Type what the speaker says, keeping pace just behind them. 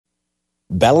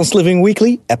Balanced Living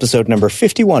Weekly, episode number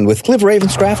 51 with Cliff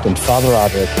Ravenscraft and Father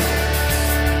Roderick.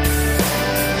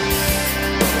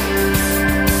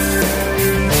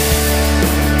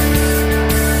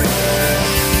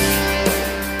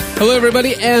 Hello,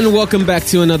 everybody, and welcome back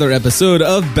to another episode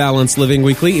of Balanced Living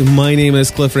Weekly. My name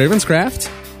is Cliff Ravenscraft.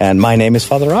 And my name is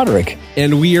Father Roderick.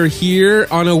 And we are here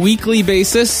on a weekly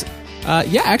basis.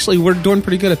 Actually, we're doing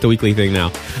pretty good at the weekly thing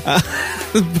now.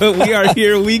 But we are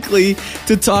here weekly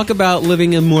to talk about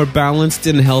living a more balanced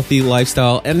and healthy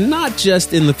lifestyle, and not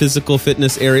just in the physical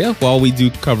fitness area, while we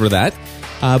do cover that,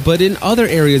 but in other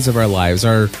areas of our lives,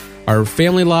 our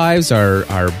family lives,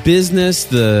 our business,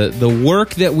 the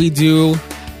work that we do,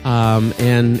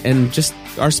 and just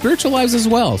our spiritual lives as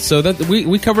well. So that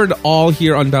we covered all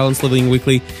here on Balanced Living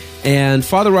Weekly, and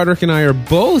Father Roderick and I are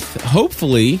both,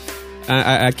 hopefully,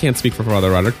 I can't speak for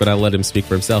Father Roderick, but I'll let him speak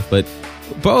for himself, but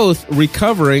both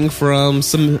recovering from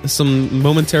some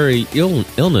momentary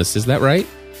illness. Is that right?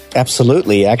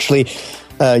 Absolutely. Actually,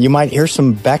 you might hear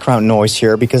some background noise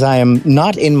here because I am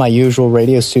not in my usual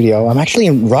radio studio. I'm actually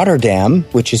in Rotterdam,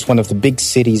 which is one of the big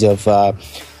cities of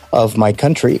my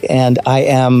country, and I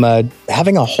am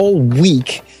having a whole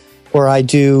week where I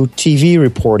do TV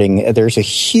reporting. There's a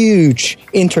huge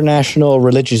international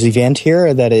religious event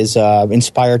here that is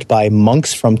inspired by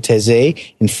monks from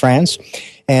Thésée in France.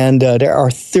 And there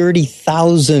are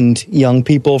 30,000 young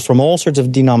people from all sorts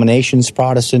of denominations,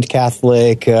 Protestant,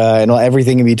 Catholic, and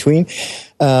everything in between.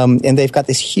 And they've got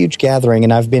this huge gathering,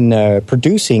 and I've been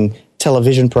producing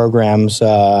television programs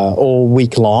all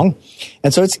week long.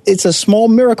 And so it's a small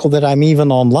miracle that I'm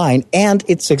even online, and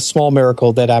it's a small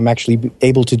miracle that I'm actually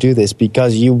able to do this,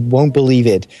 because you won't believe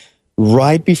it.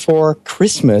 Right before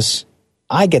Christmas,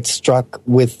 I get struck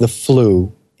with the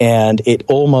flu, and it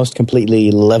almost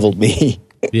completely leveled me.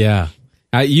 Yeah.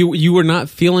 You were not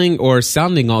feeling or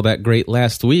sounding all that great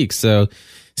last week, so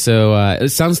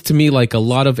it sounds to me like a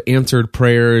lot of answered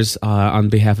prayers on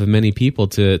behalf of many people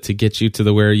to get you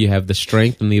to where you have the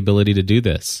strength and the ability to do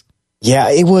this. Yeah,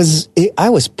 I was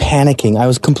panicking. I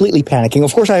was completely panicking.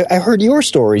 Of course, I heard your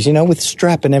stories, with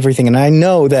strep and everything, and I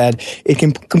know that it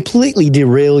can completely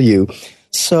derail you.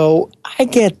 So I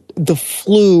get the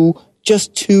flu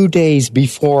just 2 days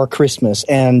before Christmas.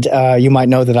 And you might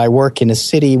know that I work in a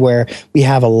city where we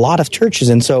have a lot of churches.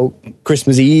 And so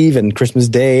Christmas Eve and Christmas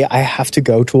Day, I have to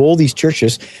go to all these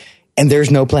churches. And there's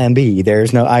no plan B.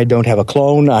 I don't have a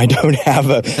clone. I don't have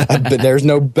there's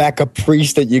no backup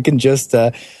priest that you can just,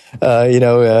 put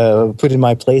in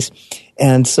my place.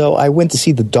 And so I went to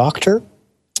see the doctor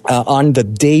on the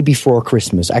day before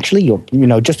Christmas, actually,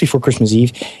 just before Christmas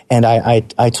Eve. And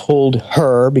I told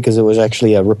her, because it was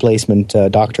actually a replacement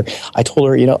doctor, I told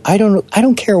her, I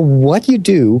don't care what you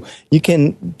do. You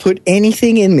can put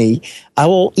anything in me. I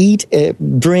will eat,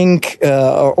 drink,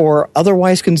 or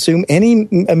otherwise consume any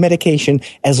medication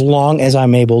as long as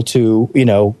I'm able to,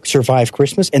 survive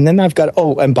Christmas. And then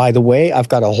and by the way, I've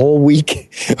got a whole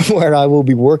week where I will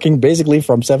be working basically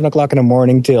from 7 o'clock in the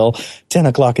morning till 10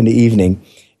 o'clock in the evening.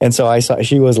 And so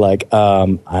she was like,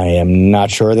 I am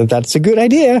not sure that that's a good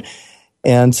idea.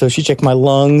 And so she checked my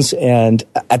lungs, and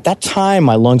at that time,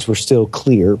 my lungs were still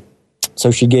clear. So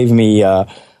she gave me,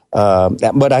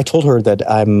 but I told her that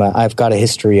I've got a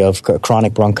history of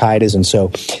chronic bronchitis. And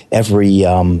so every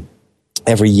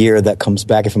year that comes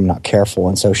back if I'm not careful.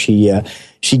 And so she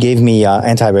gave me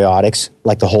antibiotics,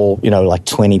 like the whole, like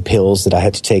 20 pills that I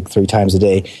had to take 3 times a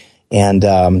day. And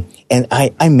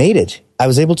I made it. I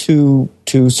was able to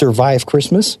survive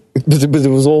Christmas, but it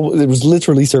was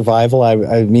literally survival. I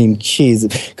mean, geez,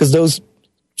 because those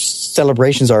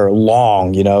celebrations are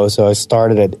long, So I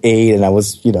started at 8, and I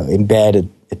was, in bed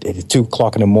at 2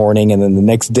 o'clock in the morning, and then the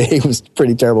next day was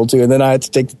pretty terrible too. And then I had to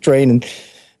take the train, and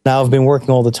now I've been working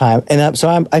all the time, and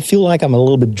I feel like I'm a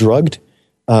little bit drugged.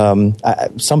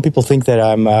 Some people think that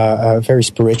I'm very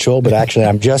spiritual, but actually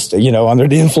I'm just, under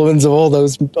the influence of all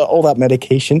that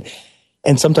medication.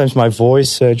 And sometimes my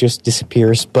voice just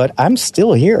disappears, but I'm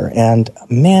still here. And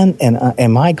man,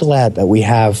 am I glad that we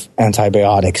have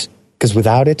antibiotics, because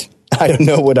without it, I don't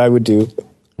know what I would do.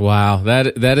 Wow,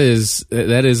 that is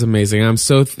amazing. I'm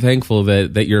so thankful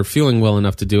that you're feeling well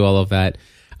enough to do all of that.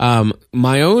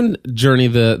 My own journey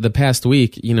the past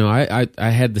week, I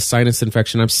had the sinus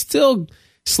infection. I'm still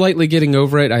slightly getting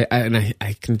over it.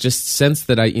 I can just sense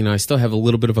that I still have a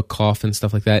little bit of a cough and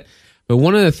stuff like that. But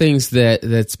one of the things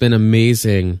that's been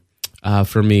amazing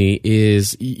for me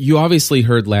is, you obviously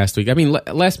heard last week. I mean,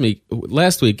 last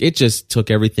week it just took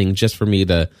everything just for me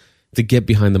to get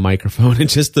behind the microphone and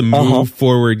just to move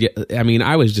forward. I mean,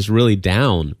 I was just really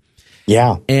down.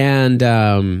 Yeah. And,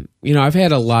 I've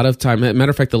had a lot of time. Matter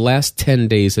of fact, the last 10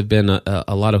 days have been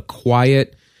a lot of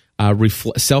quiet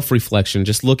self-reflection,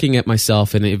 just looking at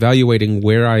myself and evaluating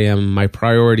where I am, my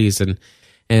priorities, and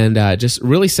just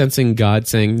really sensing God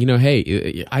saying,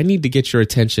 hey, I need to get your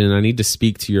attention, and I need to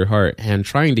speak to your heart, and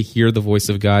trying to hear the voice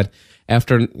of God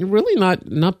after really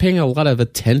not paying a lot of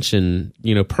attention,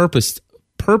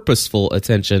 purposeful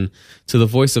attention to the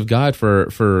voice of God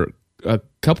for a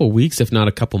couple weeks, if not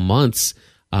a couple months.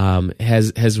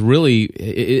 Has really,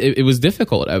 it was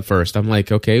difficult at first. I'm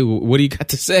like, okay, what do you got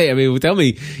to say? I mean, tell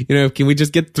me, can we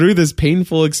just get through this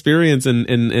painful experience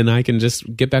and I can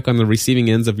just get back on the receiving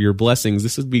ends of your blessings?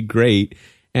 This would be great.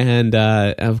 And,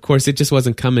 of course it just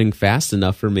wasn't coming fast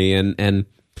enough for me. And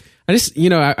I just,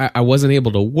 I wasn't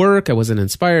able to work. I wasn't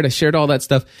inspired. I shared all that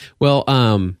stuff. Well,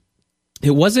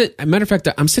 it wasn't, a matter of fact,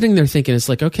 I'm sitting there thinking, it's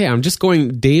like, okay, I'm just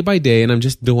going day by day and I'm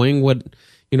just doing what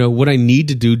I need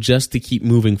to do just to keep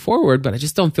moving forward, but I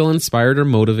just don't feel inspired or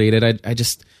motivated. I'm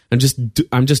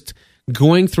just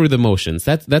going through the motions.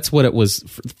 That's what it was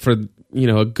for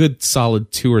a good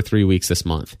solid 2 or 3 weeks this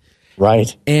month.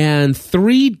 Right. And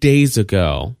 3 days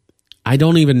ago, I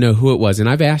don't even know who it was, and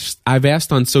I've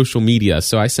asked on social media.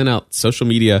 So I sent out social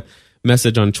media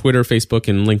message on Twitter, Facebook,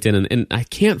 and LinkedIn, and I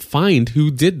can't find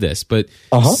who did this, but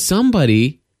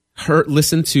somebody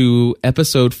listened to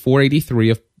episode 483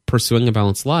 of Pursuing a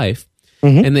Balanced Life,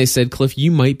 and they said, Cliff, you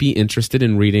might be interested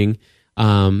in reading,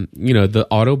 the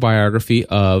autobiography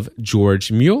of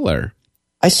George Mueller.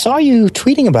 I saw you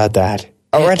tweeting about that,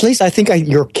 or at least I think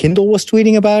your Kindle was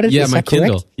tweeting about it. Yeah, Is my that correct?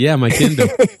 Kindle. Yeah, my Kindle.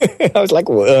 I was like,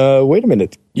 wait a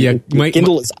minute. Yeah, my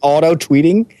Kindle is auto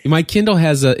tweeting. My Kindle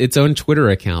has its own Twitter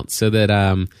account, so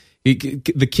that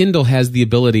the Kindle has the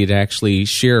ability to actually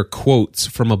share quotes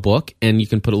from a book, and you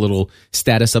can put a little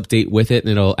status update with it,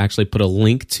 and it'll actually put a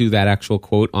link to that actual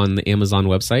quote on the Amazon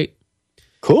website.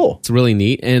 Cool. It's really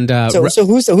neat. And so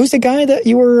who's the guy that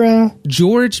you were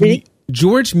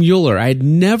George Mueller? I had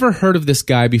never heard of this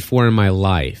guy before in my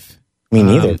life. Me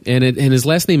neither. And his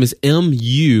last name is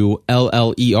Mueller.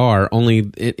 Only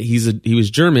he was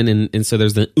German, and so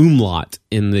there's the umlaut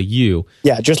in the U.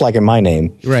 Yeah, just like in my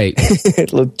name. Right.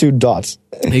 2 dots.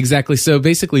 Exactly. So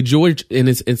basically, George, and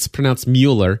it's pronounced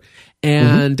Mueller.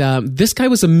 And this guy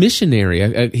was a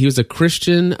missionary. He was a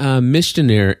Christian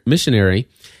missionary,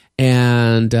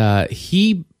 and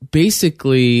he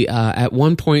basically at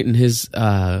one point in his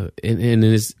in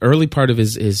his early part of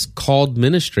his called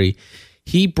ministry,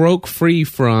 he broke free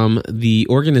from the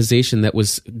organization that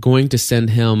was going to send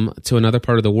him to another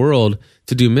part of the world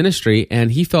to do ministry,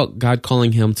 and he felt God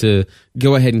calling him to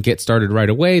go ahead and get started right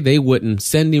away. They wouldn't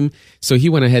send him, so he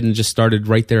went ahead and just started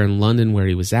right there in London where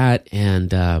he was at,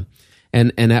 and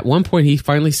at one point he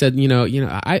finally said,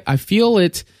 I feel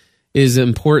it is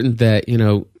important that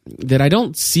that I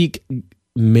don't seek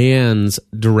man's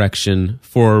direction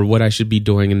for what I should be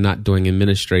doing and not doing in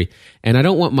ministry. And I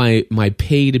don't want my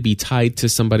pay to be tied to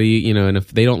somebody, and if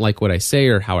they don't like what I say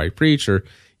or how I preach or,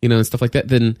 and stuff like that,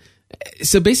 then,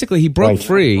 so basically he broke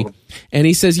free, and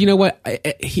he says, he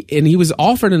was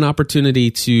offered an opportunity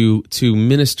to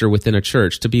minister within a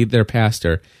church, to be their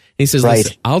pastor. And he says,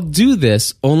 listen, I'll do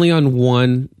this only on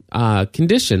one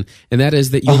condition, and that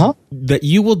is that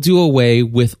you will do away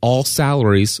with all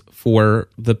salaries for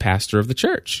the pastor of the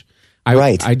church.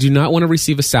 I do not want to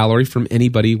receive a salary from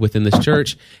anybody within this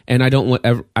church, and I don't want.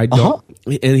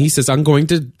 And he says, I'm going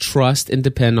to trust and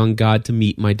depend on God to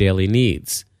meet my daily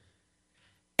needs.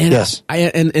 And yes.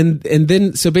 And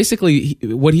then so basically,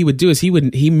 what he would do is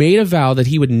he made a vow that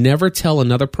he would never tell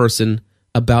another person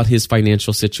about his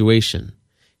financial situation.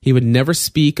 He would never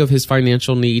speak of his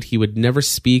financial need. He would never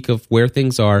speak of where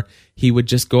things are. He would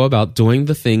just go about doing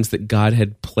the things that God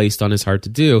had placed on his heart to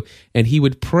do. And he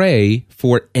would pray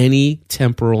for any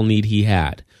temporal need he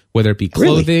had, whether it be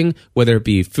clothing, whether it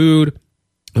be food,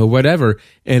 or whatever.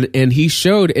 And he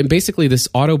showed, and basically this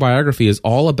autobiography is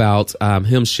all about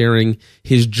him sharing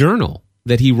his journal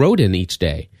that he wrote in each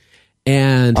day.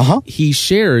 And he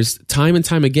shares time and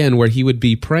time again where he would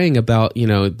be praying about,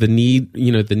 the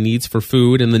needs for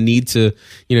food and the need to,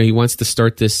 he wants to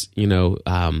start this,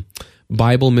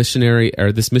 Bible missionary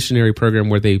or this missionary program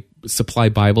where they supply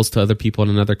Bibles to other people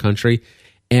in another country.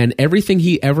 And everything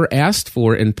he ever asked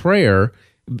for in prayer,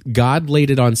 God laid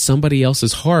it on somebody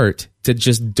else's heart to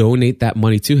just donate that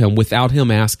money to him without him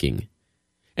asking.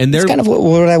 And it's kind of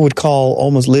what I would call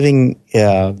almost living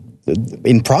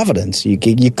in providence. You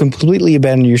completely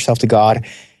abandon yourself to God,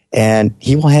 and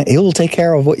He will take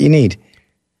care of what you need.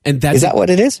 And is that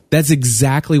what it is? That's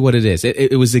exactly what it is.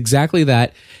 It was exactly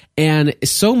that. And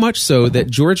so much so that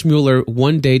George Mueller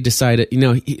one day decided,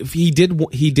 he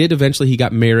did eventually, he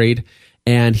got married,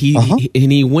 and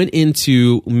he went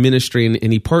into ministry,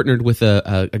 and he partnered with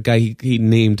a guy he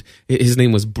named, his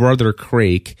name was Brother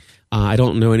Craig. I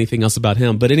don't know anything else about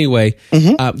him. But anyway,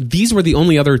 these were the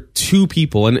only other two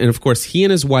people. And of course, he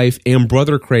and his wife and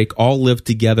Brother Craig all lived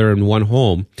together in one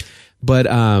home. But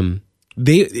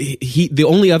the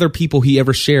only other people he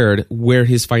ever shared where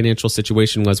his financial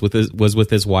situation was with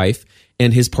his wife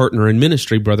and his partner in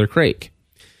ministry, Brother Craig.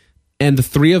 And the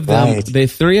three of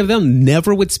them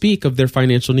never would speak of their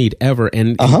financial need ever.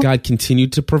 And God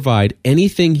continued to provide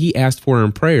anything he asked for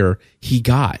in prayer, he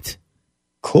got.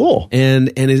 Cool.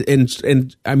 And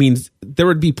I mean, there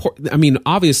would be,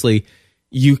 obviously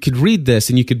you could read this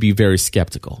and you could be very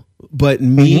skeptical, but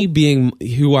me being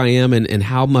who I am and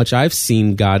how much I've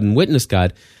seen God and witnessed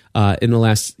God, in the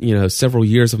last, several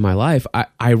years of my life,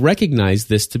 I recognize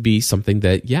this to be something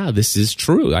that, this is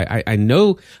true. I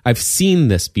know I've seen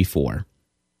this before.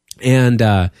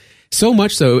 And, so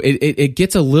much so it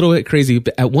gets a little bit crazy.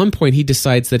 But at one point he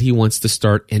decides that he wants to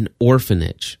start an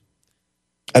orphanage.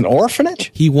 An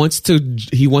orphanage? He wants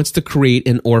to create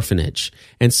an orphanage.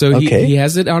 And so he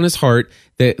has it on his heart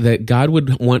that God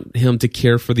would want him to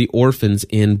care for the orphans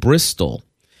in Bristol.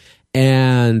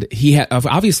 And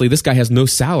obviously this guy has no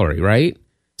salary, right?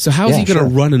 So how is he going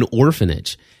to run an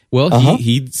orphanage? Well,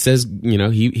 he says,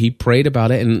 he prayed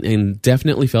about it and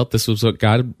definitely felt this was what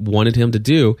God wanted him to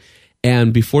do.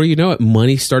 And before you know it,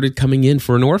 money started coming in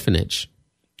for an orphanage.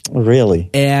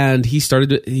 Really? And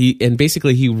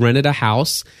basically he rented a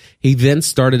house. He then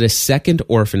started a second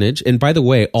orphanage. And by the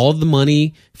way, all the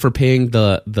money for paying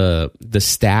the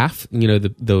staff,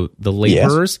 the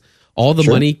laborers, all the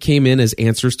money came in as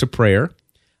answers to prayer,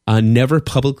 never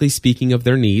publicly speaking of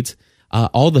their needs.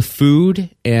 All the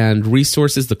food and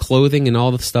resources, the clothing and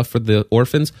all the stuff for the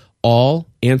orphans, all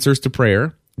answers to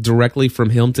prayer directly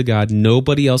from him to God,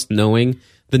 nobody else knowing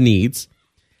the needs.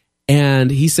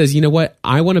 And he says, you know what?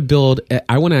 I want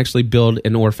to actually build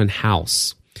an orphan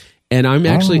house. And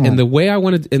and the way I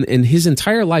wanted, and his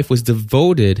entire life was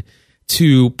devoted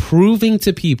to proving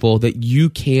to people that you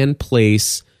can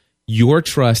place your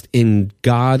trust in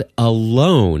God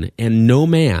alone and no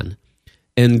man,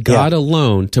 and God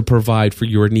alone to provide for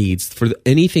your needs. For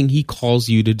anything he calls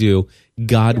you to do,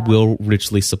 God will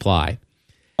richly supply.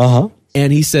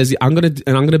 And he says, I'm going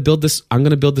to build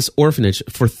this orphanage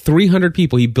for 300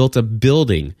 people. He built a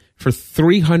building for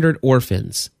 300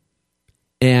 orphans.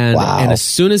 And as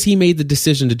soon as he made the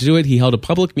decision to do it, he held a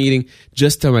public meeting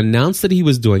just to announce that he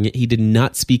was doing it. He did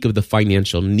not speak of the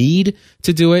financial need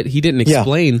to do it. He didn't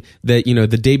explain that,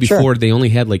 the day before they only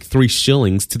had like 3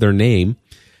 shillings to their name,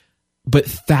 but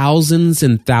thousands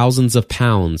and thousands of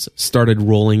pounds started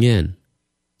rolling in,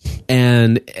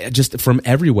 and just from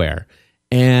everywhere.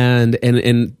 And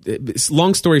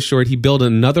long story short, he built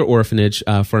another orphanage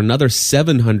for another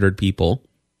 700 people.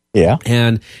 Yeah.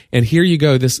 And here you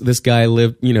go. This guy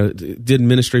lived, did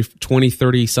ministry for 20,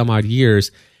 30 some odd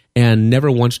years and never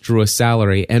once drew a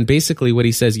salary. And basically what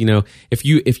he says, if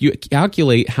you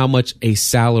calculate how much a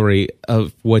salary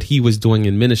of what he was doing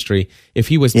in ministry, if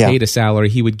he was paid a salary,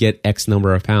 he would get X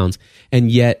number of pounds.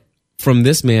 And yet from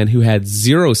this man who had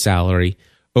zero salary,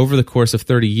 over the course of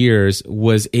 30 years,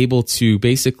 was able to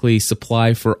basically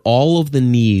supply for all of the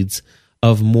needs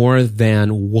of more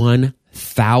than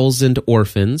 1,000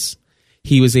 orphans.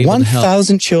 He was able to help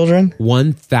 1,000 children.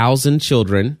 1,000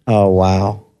 children. Oh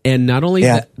wow! And not only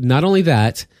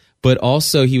that, but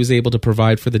also he was able to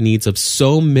provide for the needs of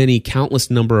so many countless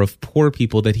number of poor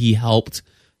people that he helped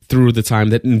through the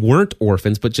time that weren't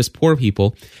orphans, but just poor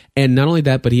people. And not only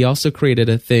that, but he also created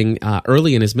a thing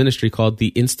early in his ministry called the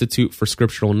Institute for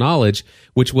Scriptural Knowledge,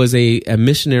 which was a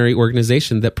missionary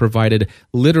organization that provided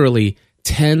literally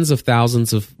tens of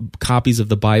thousands of copies of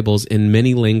the Bibles in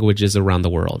many languages around the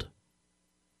world.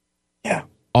 Yeah.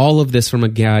 All of this from a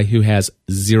guy who has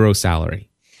zero salary.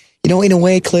 In a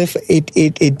way, Cliff,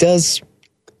 it does.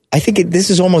 I think this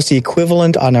is almost the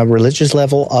equivalent on a religious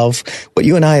level of what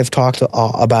you and I have talked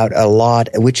about a lot,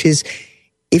 which is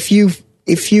if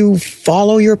you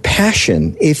follow your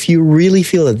passion, if you really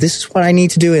feel that this is what I need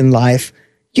to do in life,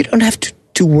 you don't have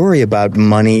to worry about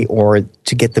money or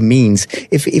to get the means.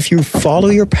 If you follow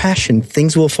your passion,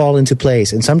 things will fall into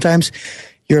place. And sometimes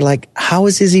you're like, how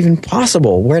is this even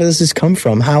possible? Where does this come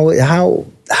from? How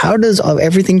does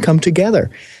everything come together?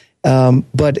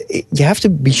 But you have to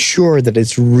be sure that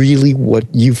it's really what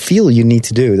you feel you need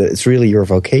to do, that it's really your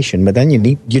vocation. But then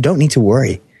you don't need to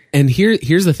worry. And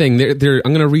here's the thing. I'm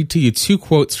going to read to you two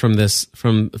quotes from this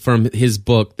from his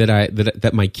book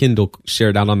that my Kindle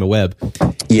shared out on the web.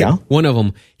 Yeah. One of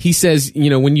them, he says,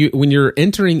 when you're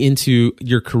entering into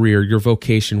your career, your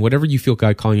vocation, whatever you feel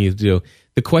God calling you to do,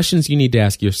 the questions you need to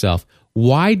ask yourself: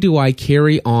 why do I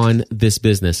carry on this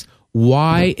business?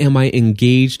 Why am I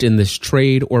engaged in this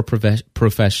trade or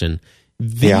profession?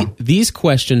 These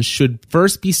questions should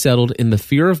first be settled in the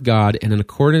fear of God and in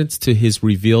accordance to his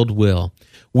revealed will.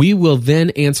 We will then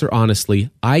answer honestly,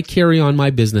 I carry on my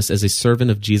business as a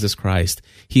servant of Jesus Christ.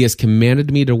 He has commanded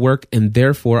me to work, and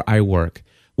therefore I work.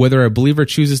 Whether a believer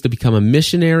chooses to become a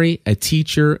missionary, a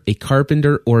teacher, a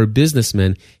carpenter, or a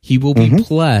businessman, he will be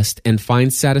blessed and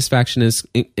find satisfaction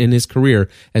in his career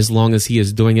as long as he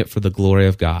is doing it for the glory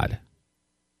of God.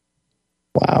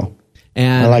 Wow.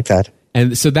 And I like that.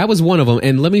 And so that was one of them.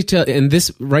 And let me tell you, and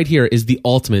this right here is the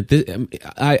ultimate.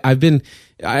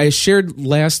 I shared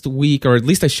last week, or at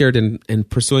least I shared in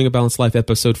Pursuing a Balanced Life,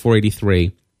 episode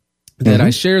 483, that I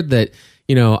shared that,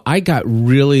 I got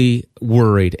really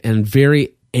worried and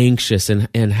very anxious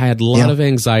and had a lot of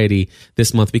anxiety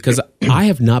this month because I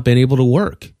have not been able to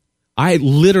work. I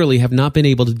literally have not been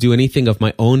able to do anything of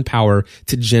my own power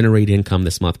to generate income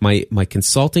this month. My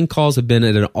consulting calls have been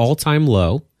at an all-time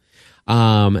low.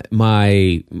 God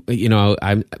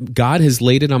has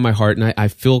laid it on my heart, and I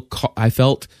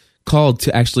felt called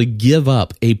to actually give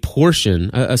up a portion,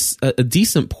 a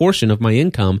decent portion of my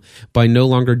income by no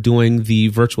longer doing the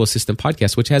Virtual Assistant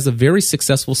podcast, which has a very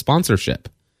successful sponsorship.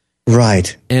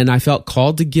 Right. And I felt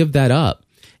called to give that up.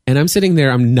 And I'm sitting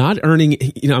there, I'm not earning,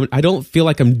 I don't feel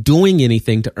like I'm doing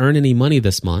anything to earn any money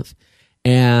this month.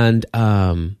 And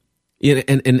I'm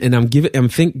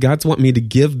think God's want me to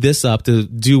give this up to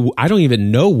do, I don't even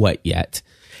know what yet.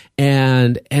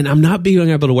 And I'm not being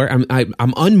able to work. I'm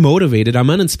unmotivated.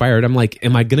 I'm uninspired. I'm like,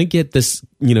 am I going to get this,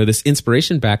 this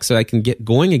inspiration back so I can get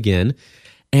going again?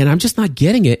 And I'm just not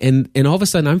getting it. And all of a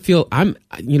sudden I'm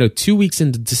 2 weeks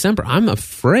into December, I'm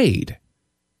afraid.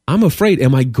 Am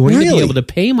I going to be able to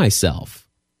pay myself?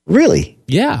 Really?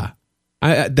 Yeah.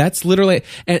 That's literally,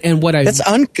 and what I'm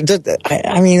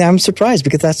surprised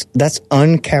because that's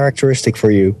uncharacteristic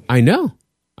for you. I know.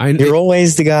 You're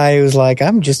always the guy who's like,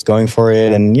 I'm just going for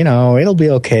it, and it'll be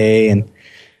okay. And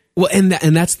well, and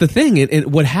that's the thing.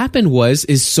 And what happened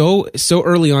is so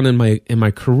early on in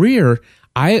my career,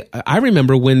 I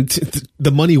remember when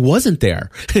the money wasn't there.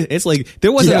 It's like it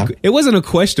wasn't a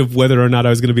question of whether or not I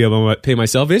was going to be able to pay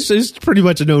myself. It's just pretty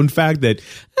much a known fact that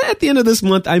at the end of this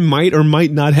month I might or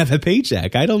might not have a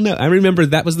paycheck. I don't know. I remember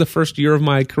that was the first year of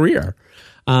my career.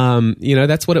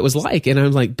 That's what it was like. And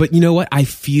I'm like, but you know what? I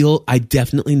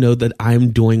definitely know that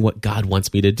I'm doing what God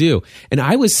wants me to do. And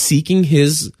I was seeking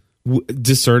his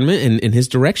discernment and his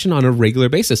direction on a regular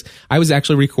basis. I was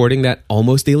actually recording that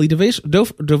almost daily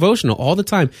devotional all the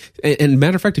time. And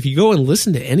matter of fact, if you go and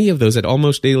listen to any of those at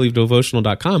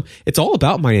almostdailydevotional.com, it's all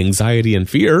about my anxiety and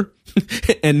fear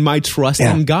and my trust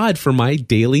in God for my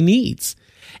daily needs.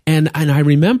 And I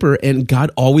remember, and God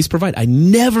always provided. I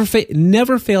never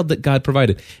failed that God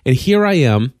provided. And here I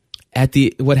am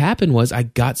what happened was I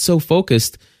got so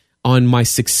focused on my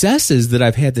successes that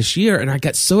I've had this year, and I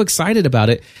got so excited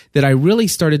about it that I really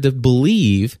started to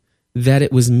believe that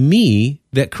it was me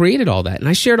that created all that. And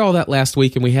I shared all that last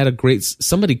week, and we had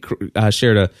somebody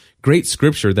shared a great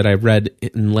scripture that I read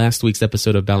in last week's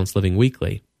episode of Balanced Living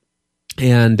Weekly.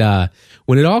 And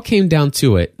when it all came down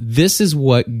to it, this is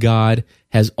what God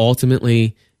has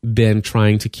ultimately been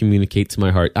trying to communicate to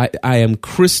my heart. I am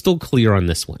crystal clear on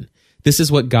this one. This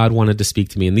is what God wanted to speak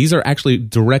to me. And these are actually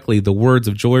directly the words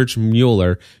of George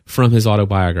Mueller from his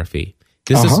autobiography.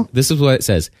 This is what it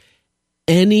says.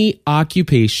 Any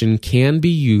occupation can be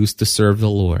used to serve the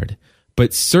Lord,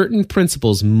 but certain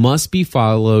principles must be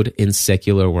followed in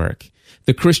secular work.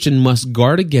 The Christian must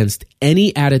guard against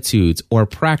any attitudes or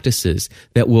practices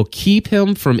that will keep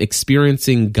him from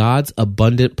experiencing God's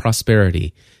abundant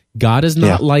prosperity. God is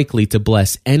not likely to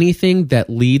bless anything that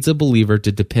leads a believer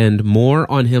to depend more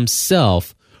on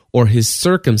himself or his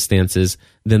circumstances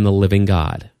than the living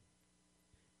God.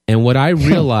 And what I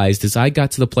realized is I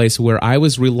got to the place where I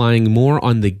was relying more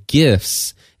on the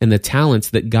gifts and the talents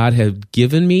that God had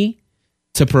given me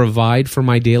to provide for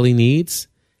my daily needs,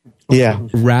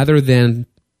 rather than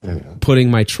putting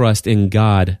my trust in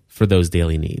God for those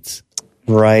daily needs.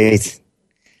 Right.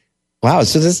 Wow.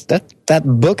 So that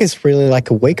book is really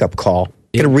like a wake-up call.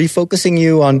 Kind of refocusing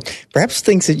you on perhaps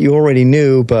things that you already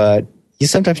knew, but you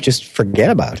sometimes just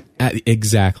forget about.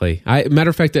 Exactly.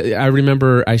 Matter of fact, I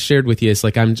remember I shared with you, it's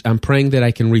like I'm praying that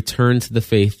I can return to the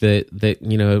faith that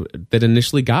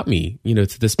initially got me,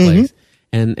 to this place.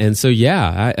 And so,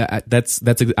 yeah,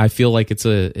 I feel like it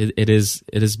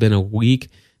has been a week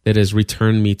that has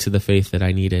returned me to the faith that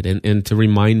I needed, and to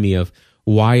remind me of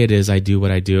why it is I do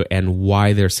what I do and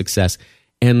why there's success.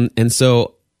 And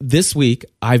so this week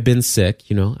I've been sick,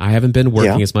 I haven't been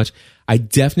working as much. I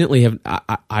definitely have,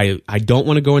 I don't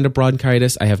want to go into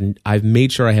bronchitis. I've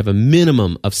made sure I have a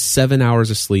minimum of 7 hours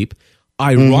of sleep.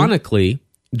 Ironically,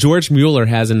 George Mueller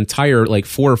has an entire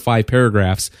 4 or 5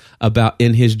 paragraphs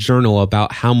in his journal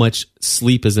about how much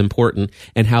sleep is important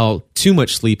and how too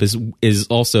much sleep is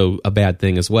also a bad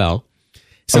thing as well.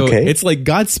 So it's like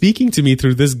God speaking to me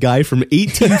through this guy from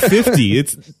 1850.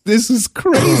 This is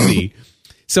crazy.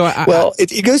 So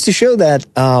it goes to show that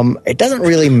it doesn't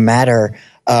really matter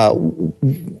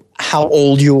how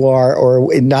old you are,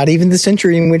 or not even the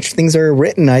century in which things are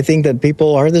written. I think that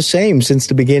people are the same since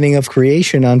the beginning of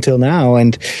creation until now,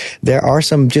 and there are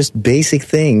some just basic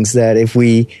things that if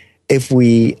we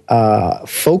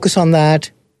focus on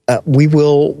that, we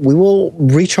will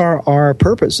reach our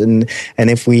purpose. And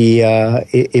if we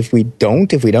don't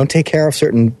take care of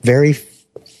certain very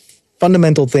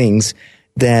fundamental things,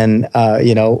 then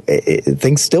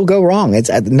things still go wrong.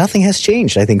 Nothing has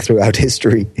changed, I think, throughout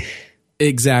history.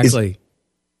 Exactly.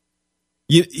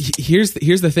 Here's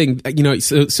the thing.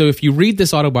 So if you read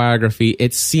this autobiography,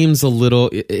 it seems a little.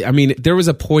 I mean, there was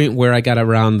a point where I got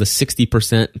around the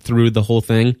 60% through the whole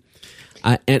thing.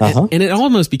 And it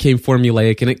almost became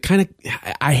formulaic, and it kind of,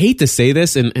 I hate to say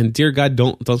this, and dear God,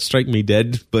 don't strike me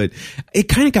dead, but it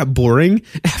kind of got boring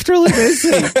after like this.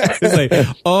 It's like,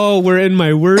 oh, we're in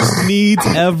my worst needs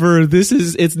ever.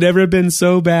 It's never been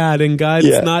so bad, and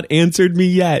God's not answered me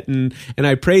yet. And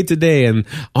I prayed today, and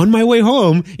on my way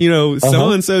home,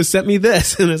 so-and-so sent me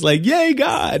this, and it's like, yay,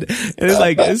 God. And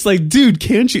it's like, dude,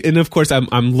 can't you? And of course,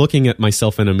 I'm looking at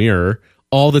myself in a mirror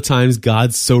all the times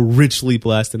God's so richly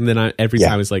blessed, and then every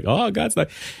time it's like, oh, God's not.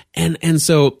 And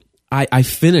so I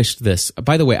finished this.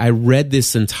 By the way, I read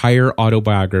this entire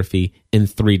autobiography in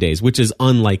 3 days, which is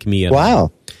unlike me at all.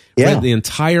 Wow. Yeah. Read the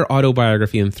entire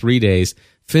autobiography in 3 days,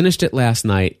 finished it last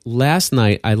night. Last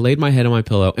night, I laid my head on my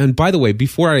pillow. And by the way,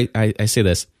 before I say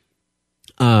this,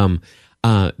 during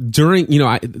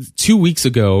 2 weeks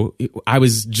ago, I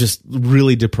was just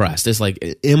really depressed. It's like,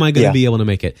 am I going to be able to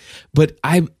make it? But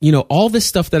all this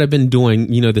stuff that I've been doing,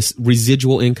 this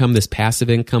residual income, this passive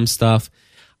income stuff,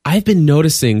 I've been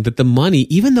noticing that the money,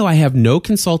 even though I have no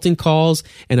consulting calls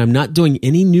and I'm not doing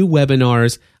any new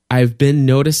webinars, I've been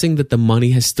noticing that the money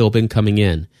has still been coming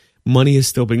in. Money has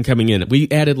still been coming in. We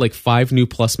added 5 new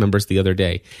Plus members the other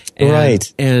day.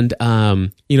 Right. And,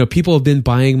 people have been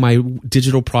buying my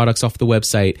digital products off the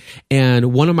website.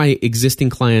 And one of my existing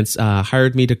clients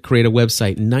hired me to create a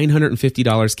website.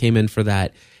 $950 came in for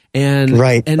that. And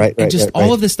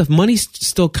all of this stuff, money's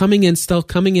still coming in.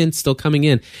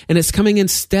 And it's coming in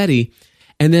steady.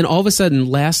 And then all of a sudden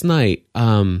last night,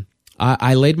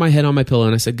 I laid my head on my pillow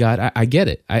and I said, God, I get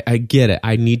it. I get it.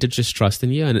 I need to just trust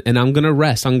in you, and I'm going to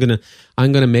rest. I'm going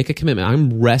to make a commitment.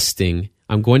 I'm resting.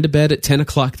 I'm going to bed at 10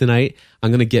 o'clock tonight.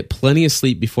 I'm going to get plenty of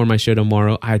sleep before my show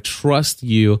tomorrow. I trust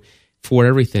you for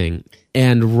everything.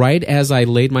 And right as I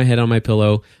laid my head on my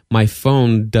pillow, my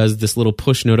phone does this little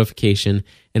push notification,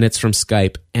 and it's from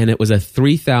Skype, and it was a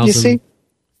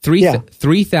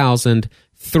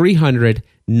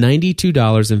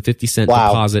 $3,392.50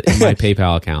 deposit in my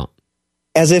PayPal account.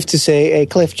 As if to say, hey,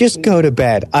 Cliff, just go to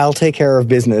bed. I'll take care of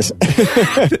business.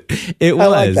 It was. I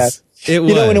like that. It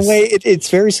was. In a way, it's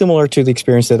very similar to the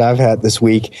experience that I've had this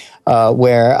week,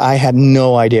 where I had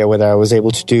no idea whether I was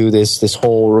able to do this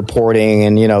whole reporting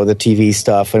and, the TV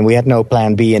stuff, and we had no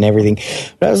plan B and everything.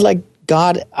 But I was like,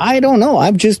 God, I don't know.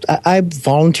 I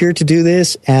volunteered to do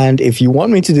this, and if you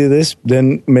want me to do this,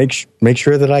 then make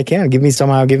sure that I can. Give me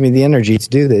the energy to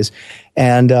do this.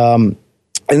 And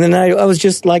then I was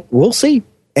just like, we'll see.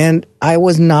 And I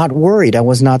was not worried. I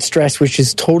was not stressed, which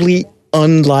is totally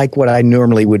unlike what I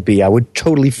normally would be. I would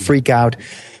totally freak out.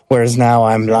 Whereas now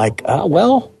I'm like,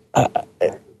 the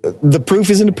proof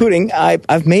is in the pudding.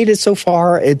 I've made it so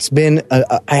far. It's been,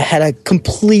 I had a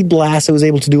complete blast. I was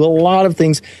able to do a lot of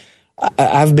things.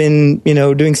 I've been,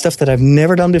 doing stuff that I've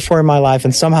never done before in my life.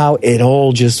 And somehow it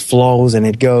all just flows and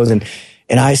it goes. And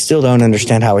I still don't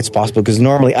understand how it's possible, because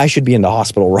normally I should be in the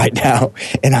hospital right now,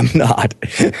 and I'm not.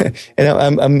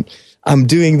 And I'm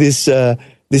doing this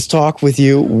talk with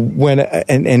you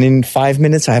and in 5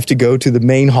 minutes I have to go to the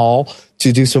main hall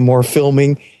to do some more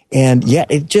filming, and yet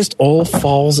it just all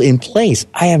falls in place.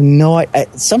 I have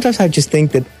sometimes I just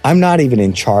think that I'm not even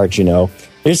in charge.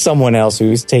 There's someone else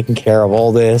who's taking care of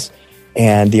all this,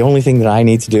 and the only thing that I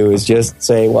need to do is just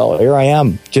say, well, here I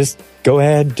am. Just go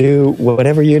ahead, do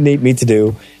whatever you need me to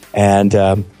do, and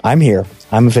I'm here.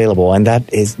 I'm available. And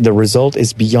the result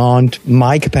is beyond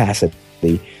my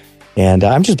capacity. And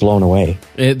I'm just blown away.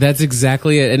 That's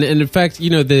exactly it. And in fact,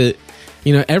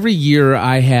 every year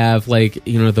I have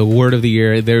the word of the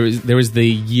year. There was the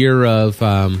year of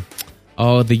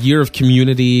the year of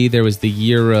community. There was the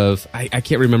year of I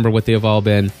can't remember what they have all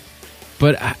been.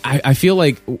 But I feel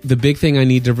like the big thing I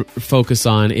need to focus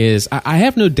on is I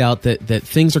have no doubt that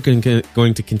things are going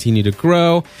to continue to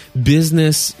grow,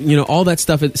 business, all that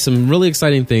stuff. It's some really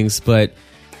exciting things. But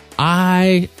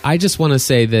I just want to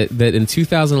say that in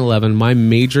 2011, my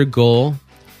major goal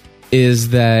is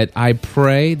that I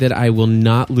pray that I will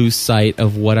not lose sight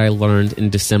of what I learned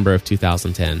in December of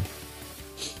 2010.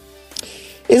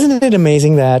 Isn't it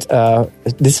amazing that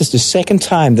this is the second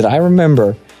time that I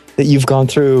remember that you've gone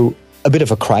through a bit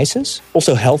of a crisis,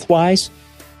 also health-wise,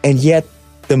 and yet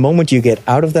the moment you get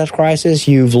out of that crisis,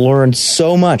 you've learned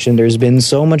so much, and there's been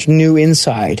so much new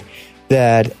insight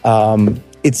that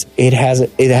it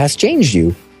has changed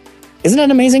you. Isn't that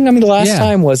amazing? I mean, the last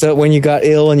time was when you got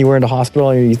ill and you were in the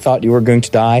hospital and you thought you were going to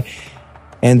die,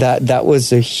 and that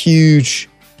was a huge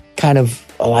kind of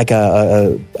like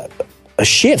a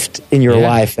shift in your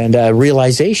life and a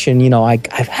realization. I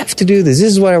have to do this.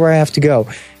 This is where I have to go.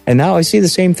 And now I see the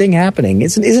same thing happening.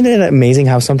 Isn't it amazing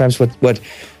how sometimes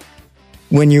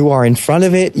when you are in front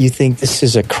of it, you think this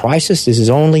is a crisis. This is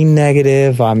only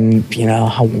negative. What am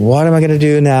I going to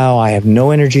do now? I have no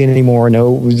energy anymore.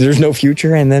 There's no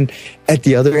future. And then at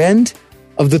the other end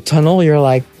of the tunnel, you're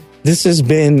like, this has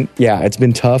been, it's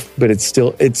been tough, but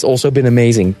it's also been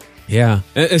amazing. Yeah,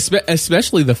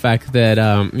 especially the fact that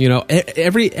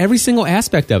every single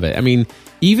aspect of it. I mean,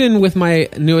 even with my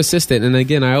new assistant, and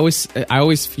again, I always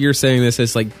fear saying this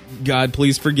as like, God,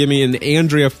 please forgive me, and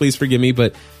Andrea, please forgive me.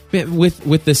 But man,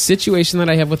 with the situation that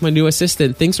I have with my new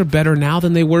assistant, things are better now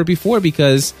than they were before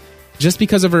because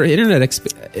of her internet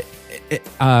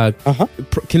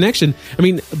connection. I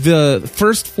mean, the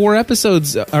first 4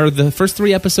 episodes or the first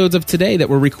 3 episodes of today that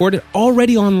were recorded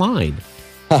already online.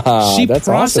 She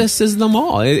processes them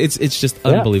all. It's just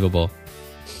unbelievable.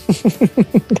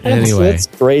 Anyway, that's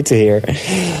great to hear.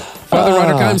 Father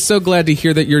Roderick, I'm so glad to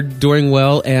hear that you're doing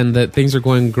well and that things are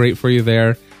going great for you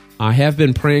there. I have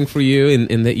been praying for you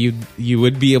and that you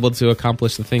would be able to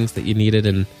accomplish the things that you needed,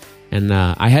 and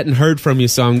I hadn't heard from you,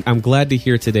 so I'm glad to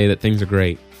hear today that things are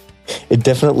great. It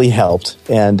definitely helped,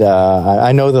 and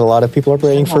I know that a lot of people are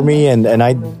praying for me, and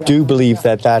I do believe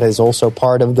that is also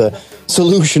part of the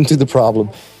solution to the problem.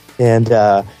 And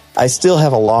I still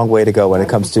have a long way to go when it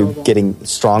comes to getting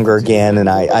stronger again, and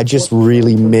I just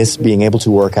really miss being able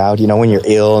to work out. When you're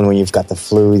ill and when you've got the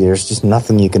flu, there's just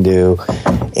nothing you can do,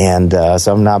 and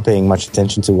so I'm not paying much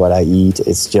attention to what I eat.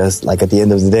 It's just like at the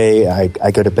end of the day,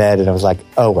 I go to bed and I was like,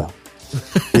 oh well,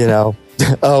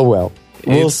 oh well,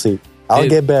 we'll see. I'll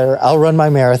get better. I'll run my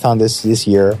marathon this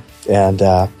year, and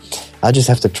I just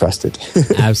have to trust it.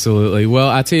 Absolutely. Well,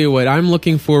 I'll tell you what, I'm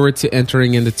looking forward to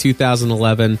entering into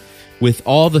 2011 with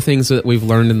all the things that we've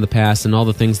learned in the past and all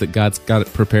the things that God's got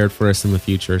prepared for us in the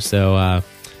future. So,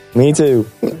 me too.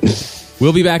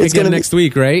 We'll be back again next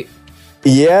week, right?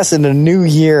 Yes, in the new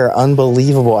year.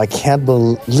 Unbelievable. I can't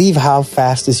believe how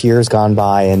fast this year has gone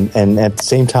by. And at the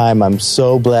same time, I'm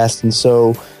so blessed and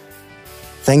so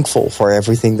thankful for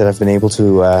everything that I've been able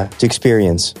to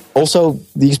experience. Also,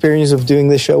 the experience of doing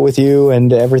this show with you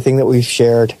and everything that we've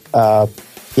shared.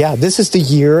 This is the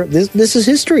year. This is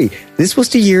history. This was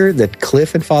the year that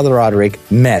Cliff and Father Roderick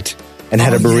met and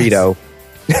had a burrito.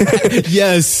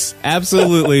 Yes,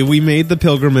 absolutely. We made the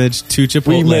pilgrimage to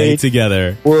Chipotle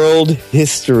together. World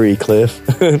history, Cliff.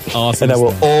 Awesome. And I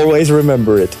will always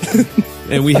remember it.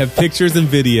 And we have pictures and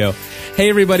video. Hey,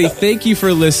 everybody, thank you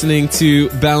for listening to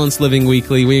Balanced Living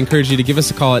Weekly. We encourage you to give us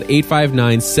a call at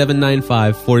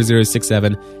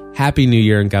 859-795-4067. Happy New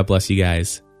Year, and God bless you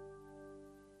guys.